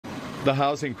The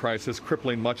housing crisis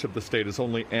crippling much of the state is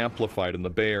only amplified in the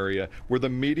Bay Area, where the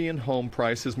median home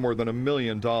price is more than $1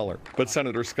 million. But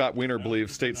Senator Scott Wiener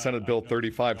believes State Senate Bill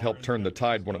 35 helped turn the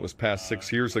tide when it was passed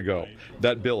 6 years ago.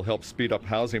 That bill helped speed up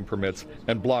housing permits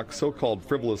and block so-called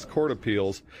frivolous court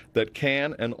appeals that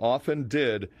can and often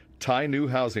did tie new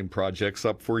housing projects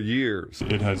up for years.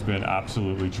 It has been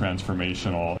absolutely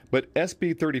transformational. But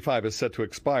SB 35 is set to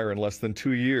expire in less than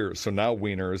 2 years, so now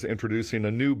Wiener is introducing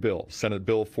a new bill, Senate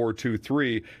Bill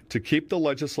 423, to keep the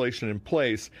legislation in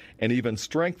place and even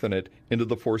strengthen it into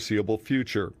the foreseeable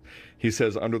future. He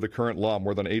says under the current law,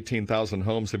 more than 18,000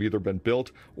 homes have either been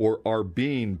built or are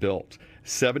being built.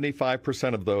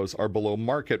 75% of those are below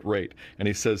market rate, and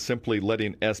he says simply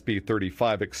letting SB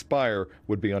 35 expire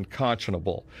would be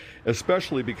unconscionable,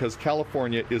 especially because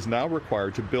California is now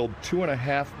required to build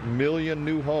 2.5 million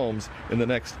new homes in the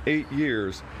next 8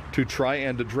 years to try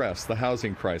and address the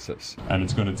housing crisis. And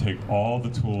it's going to take all the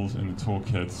tools in the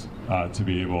toolkits to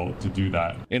be able to do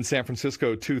that. In San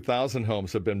Francisco, 2,000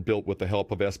 homes have been built with the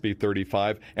help of SB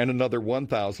 35, and another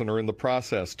 1,000 are in the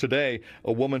process. Today,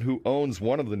 a woman who owns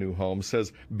one of the new homes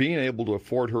says being able to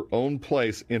afford her own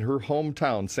place in her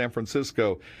hometown, San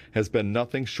Francisco, has been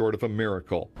nothing short of a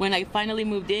miracle. When I finally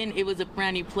moved in, it was a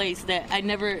brand new place that I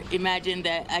never imagined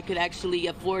that I could actually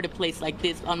afford a place like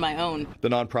this on my own. The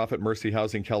nonprofit Mercy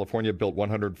Housing California built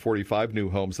 145 new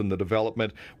homes in the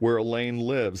development where Elaine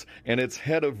lives, and its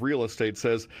head of real estate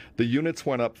says the units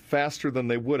went up faster than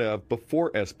they would have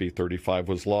before SB 35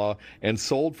 was law and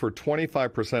sold for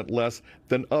 25% less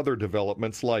than other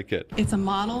developments like it. It's a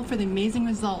model for the amazing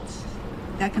results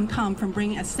that can come from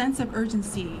bringing a sense of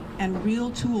urgency and real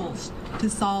tools to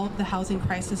solve the housing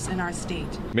crisis in our state.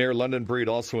 Mayor London Breed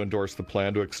also endorsed the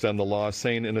plan to extend the law,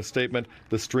 saying in a statement,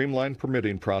 the streamlined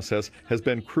permitting process has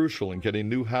been crucial in getting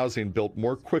new housing built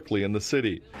more quickly in the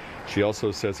city. She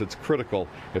also says it's critical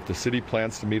if the city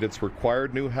plans to meet its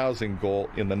required new housing goal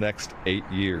in the next 8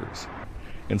 years.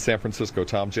 In San Francisco,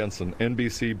 Thom Jensen,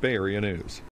 NBC Bay Area News.